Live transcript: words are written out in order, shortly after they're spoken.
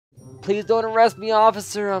please don't arrest me,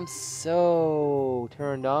 officer. I'm so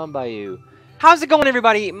turned on by you. How's it going,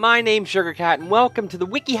 everybody? My name's Sugarcat, and welcome to the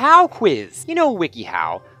WikiHow quiz. You know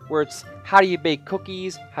WikiHow, where it's how do you bake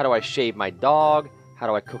cookies, how do I shave my dog, how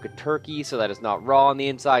do I cook a turkey so that it's not raw on the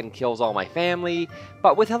inside and kills all my family,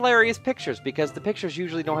 but with hilarious pictures, because the pictures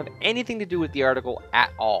usually don't have anything to do with the article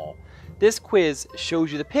at all. This quiz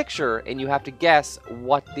shows you the picture, and you have to guess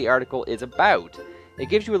what the article is about. It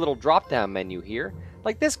gives you a little drop-down menu here,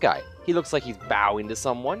 like this guy. He looks like he's bowing to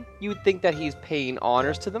someone. You would think that he's paying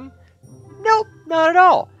honors to them. Nope, not at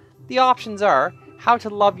all. The options are how to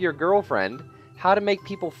love your girlfriend, how to make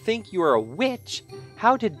people think you are a witch,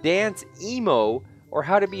 how to dance emo, or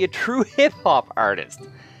how to be a true hip-hop artist.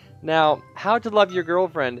 Now, how to love your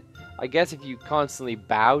girlfriend, I guess if you constantly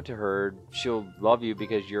bow to her, she'll love you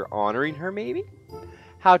because you're honoring her, maybe?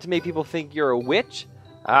 How to make people think you're a witch?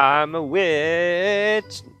 I'm a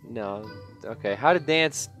witch. No. Okay, how to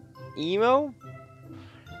dance emo?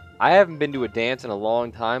 I haven't been to a dance in a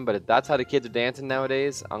long time, but if that's how the kids are dancing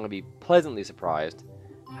nowadays, I'm going to be pleasantly surprised.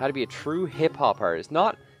 How to be a true hip-hop artist.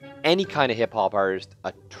 Not any kind of hip-hop artist,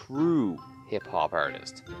 a true hip-hop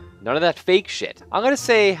artist. None of that fake shit. I'm going to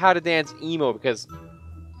say how to dance emo because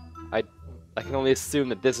I can only assume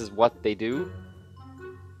that this is what they do.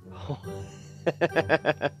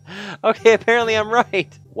 Okay, apparently I'm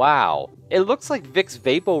right. Wow. It looks like Vicks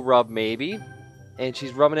Vapo Rub, maybe. And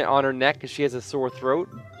she's rubbing it on her neck because she has a sore throat.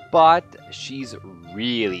 But she's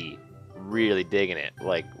really, really digging it.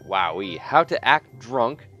 Like, wowee. How to act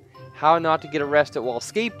drunk. How not to get arrested while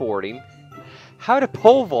skateboarding. How to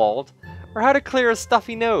pole vault. Or how to clear a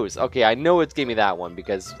stuffy nose. Okay, I know it's gave me that one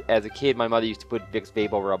because as a kid, my mother used to put Vicks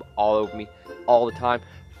Vapo Rub all over me all the time.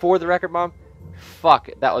 For the record, Mom, fuck,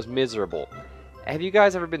 that was miserable. Have you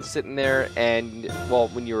guys ever been sitting there and, well,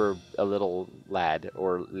 when you were a little lad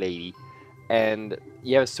or lady, and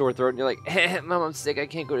you have a sore throat and you're like, Mom, I'm sick, I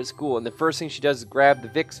can't go to school. And the first thing she does is grab the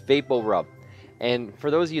Vicks Vapo Rub. And for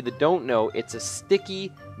those of you that don't know, it's a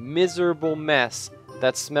sticky, miserable mess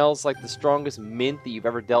that smells like the strongest mint that you've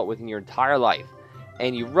ever dealt with in your entire life.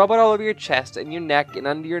 And you rub it all over your chest and your neck and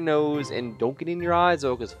under your nose, and don't get in your eyes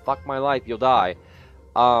though, because fuck my life, you'll die.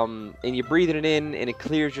 And you breathe it in, and it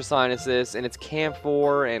clears your sinuses, and it's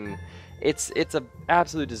camphor, and it's an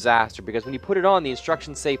absolute disaster, because when you put it on, the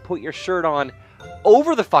instructions say put your shirt on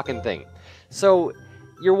over the fucking thing. So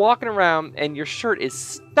you're walking around, and your shirt is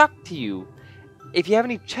stuck to you. If you have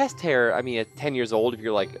any chest hair, I mean, at 10 years old, if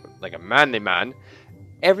you're like a manly man,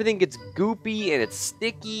 everything gets goopy, and it's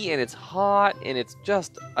sticky, and it's hot, and it's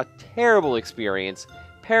just a terrible experience.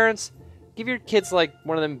 Parents, give your kids like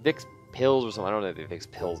one of them Vicks pills or something. I don't know if they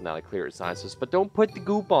Vicks pills now to clear your sinuses, but don't put the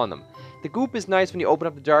goop on them. The goop is nice when you open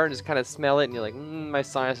up the jar and just kind of smell it, and you're like, my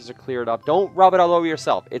sinuses are cleared up. Don't rub it all over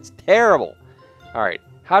yourself. It's terrible. All right,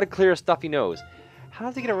 how to clear a stuffy nose.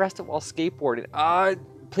 How to get arrested while skateboarding.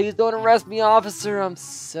 Please don't arrest me, officer. I'm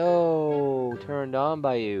so turned on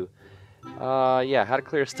by you. Yeah, how to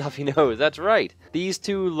clear a stuffy nose. That's right. These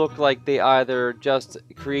two look like they either just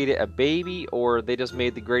created a baby or they just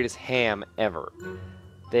made the greatest ham ever.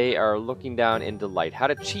 They are looking down in delight. How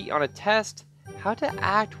to cheat on a test. How to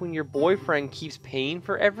act when your boyfriend keeps paying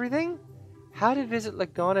for everything. How to visit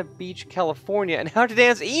Laguna Beach, California. And how to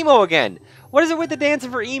dance emo again. What is it with the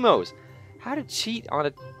dancing for emos? How to cheat on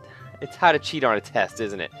a... It's how to cheat on a test,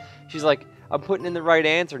 isn't it? She's like, I'm putting in the right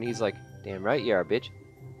answer. And he's like, damn right you are, bitch.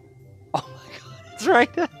 Oh my god, that's right.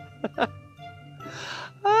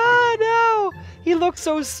 No. He looks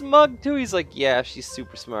so smug too. He's like, yeah, she's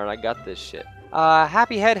super smart. I got this shit.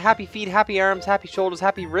 Happy head, happy feet, happy arms, happy shoulders,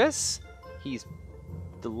 happy wrists. He's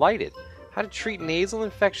delighted. How to treat nasal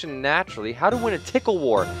infection naturally. How to win a tickle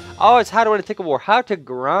war. Oh, it's how to win a tickle war. How to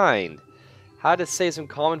grind. How to say some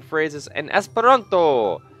common phrases in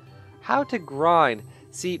Esperanto. How to grind.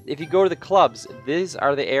 See, if you go to the clubs, these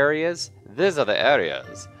are the areas. These are the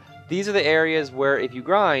areas where if you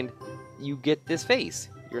grind, you get this face.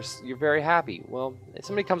 You're very happy. Well, if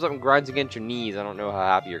somebody comes up and grinds against your knees, I don't know how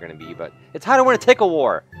happy you're going to be, but it's how to win a tickle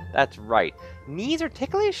war. That's right. Knees are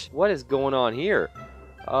ticklish? What is going on here?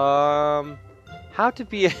 How to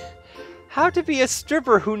be a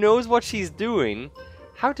stripper who knows what she's doing.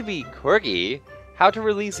 How to be quirky. How to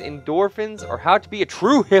release endorphins, or how to be a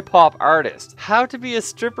true hip-hop artist. How to be a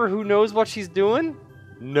stripper who knows what she's doing?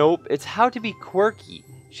 Nope, it's how to be quirky.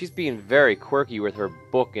 She's being very quirky with her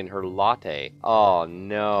book and her latte. Oh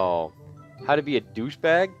no. How to be a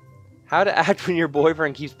douchebag? How to act when your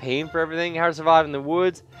boyfriend keeps paying for everything? How to survive in the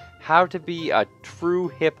woods? How to be a true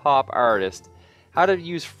hip-hop artist? How to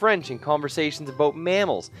use French in conversations about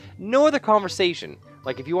mammals? No other conversation.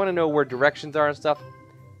 Like if you want to know where directions are and stuff,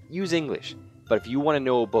 use English. But if you want to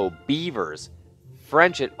know about beavers,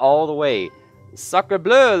 French it all the way. Sacre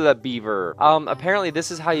bleu, le beaver. Apparently this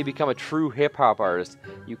is how you become a true hip-hop artist.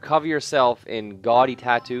 You cover yourself in gaudy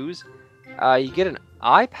tattoos. You get an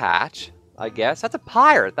eye patch, I guess. That's a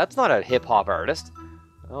pirate. That's not a hip-hop artist.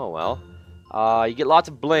 Oh, well. You get lots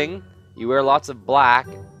of bling. You wear lots of black.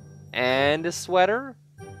 And a sweater.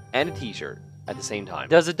 And a t-shirt at the same time.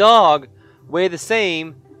 Does a dog weigh the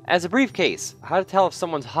same as a briefcase? How to tell if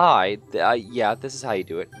someone's high. Yeah, this is how you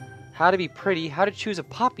do it. How to be pretty. How to choose a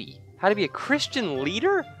puppy. How to be a Christian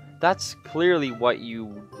leader? That's clearly what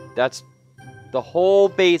you... That's the whole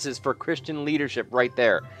basis for Christian leadership right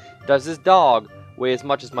there. Does this dog weigh as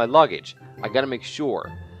much as my luggage? I gotta make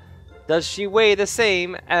sure. Does she weigh the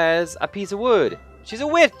same as a piece of wood? She's a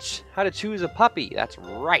witch! How to choose a puppy. That's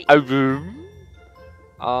right.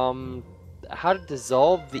 How to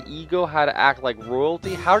dissolve the ego. How to act like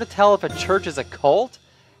royalty. How to tell if a church is a cult.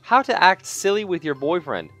 How to act silly with your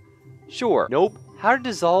boyfriend. Sure. Nope. How to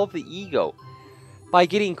dissolve the ego. By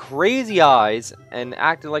getting crazy eyes and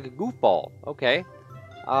acting like a goofball. Okay.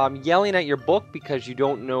 Yelling at your book because you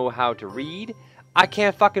don't know how to read. I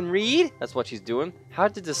can't fucking read. That's what she's doing. How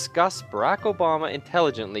to discuss Barack Obama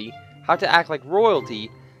intelligently. How to act like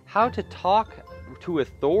royalty. How to talk to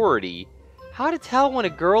authority. How to tell when a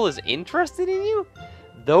girl is interested in you.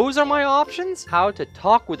 Those are my options? How to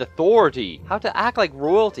talk with authority. How to act like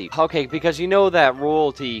royalty. Okay, because you know that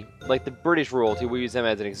royalty, like the British royalty, we use them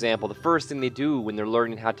as an example. The first thing they do when they're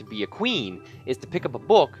learning how to be a queen is to pick up a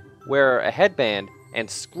book, wear a headband, and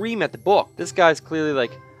scream at the book. This guy's clearly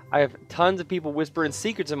like, I have tons of people whispering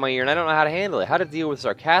secrets in my ear and I don't know how to handle it. How to deal with a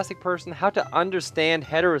sarcastic person. How to understand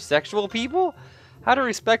heterosexual people. How to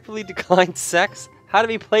respectfully decline sex. How to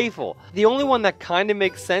be playful. The only one that kind of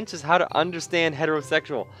makes sense is how to understand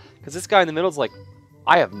heterosexual. Because this guy in the middle is like,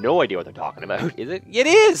 I have no idea what they're talking about. Is it? It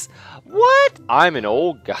is! What? I'm an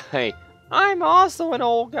old guy. I'm also an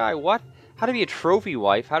old guy. What? How to be a trophy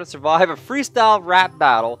wife. How to survive a freestyle rap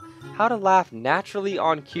battle. How to laugh naturally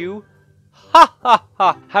on cue. Ha ha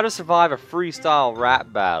ha! How to survive a freestyle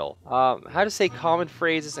rap battle. How to say common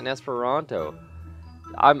phrases in Esperanto.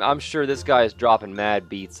 I'm sure this guy is dropping mad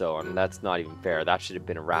beats though, and that's not even fair. That should have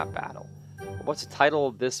been a rap battle. What's the title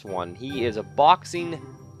of this one? He is a boxing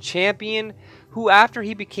champion who, after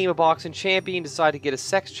he became a boxing champion, decided to get a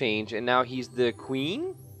sex change, and now he's the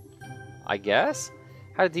queen? I guess?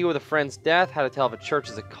 How to deal with a friend's death, how to tell if a church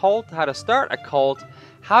is a cult, how to start a cult,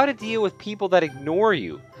 how to deal with people that ignore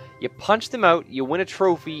you. You punch them out, you win a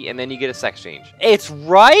trophy, and then you get a sex change. It's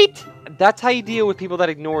right! That's how you deal with people that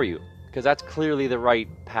ignore you. Because that's clearly the right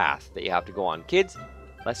path that you have to go on. Kids,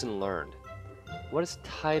 lesson learned. What is the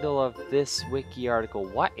title of this wiki article?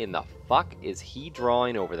 What in the fuck is he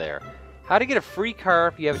drawing over there? How to get a free car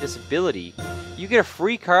if you have a disability. You get a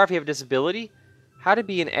free car if you have a disability? How to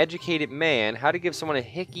be an educated man. How to give someone a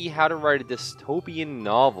hickey. How to write a dystopian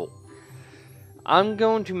novel. I'm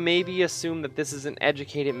going to maybe assume that this is an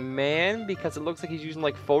educated man because it looks like he's using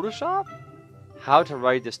like Photoshop. How to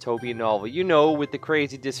write a dystopian novel. You know, with the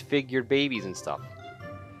crazy disfigured babies and stuff.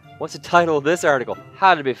 What's the title of this article?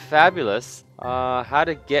 How to be fabulous. How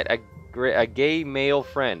to get a gay male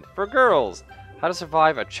friend. For girls. How to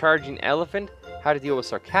survive a charging elephant. How to deal with a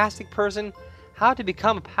sarcastic person. How to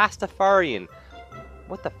become a pastafarian.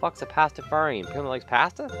 What the fuck's a pastafarian? People likes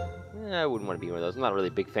pasta? I wouldn't want to be one of those. I'm not really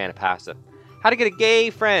a big fan of pasta. How to get a gay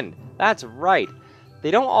friend. That's right. They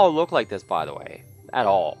don't all look like this, by the way. At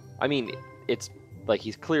all. I mean, it's like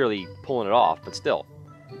he's clearly pulling it off, but still.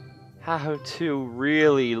 How to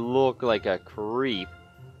really look like a creep.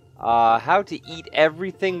 How to eat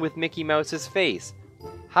everything with Mickey Mouse's face.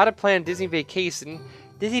 How to plan Disney vacation.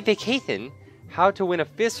 How to win a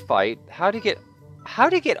fist fight. How to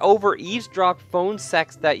get over eavesdropped phone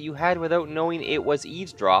sex that you had without knowing it was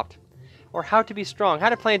eavesdropped. Or how to be strong. How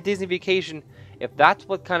to plan Disney vacation. If that's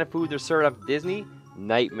what kind of food they're serving up at Disney,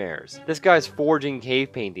 nightmares. This guy's forging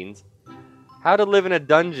cave paintings. How to live in a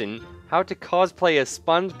dungeon. How to cosplay as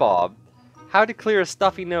SpongeBob. How to clear a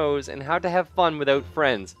stuffy nose. And how to have fun without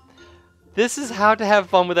friends. This is how to have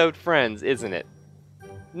fun without friends, isn't it?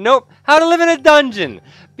 Nope. How to live in a dungeon.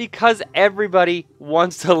 Because everybody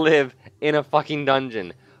wants to live in a fucking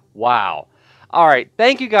dungeon. Wow. Alright,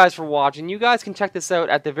 thank you guys for watching. You guys can check this out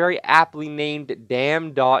at the very aptly named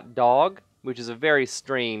damn.dog, which is a very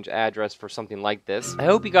strange address for something like this. I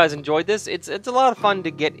hope you guys enjoyed this. It's a lot of fun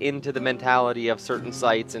to get into the mentality of certain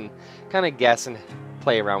sites and kind of guess and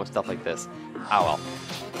play around with stuff like this. Oh well.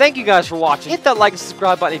 Thank you guys for watching. Hit that like and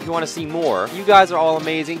subscribe button if you want to see more. You guys are all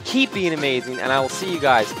amazing. Keep being amazing, and I will see you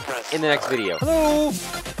guys in the next video. Hello!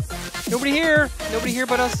 Nobody here? Nobody here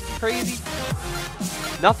but us? Crazy?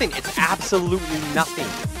 Nothing. It's absolutely nothing.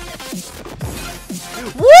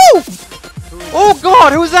 Woo! Oh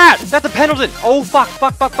god, who's that? That's a Pendleton. Oh fuck,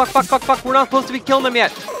 fuck, fuck, fuck, fuck, fuck, fuck. We're not supposed to be killing them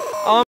yet.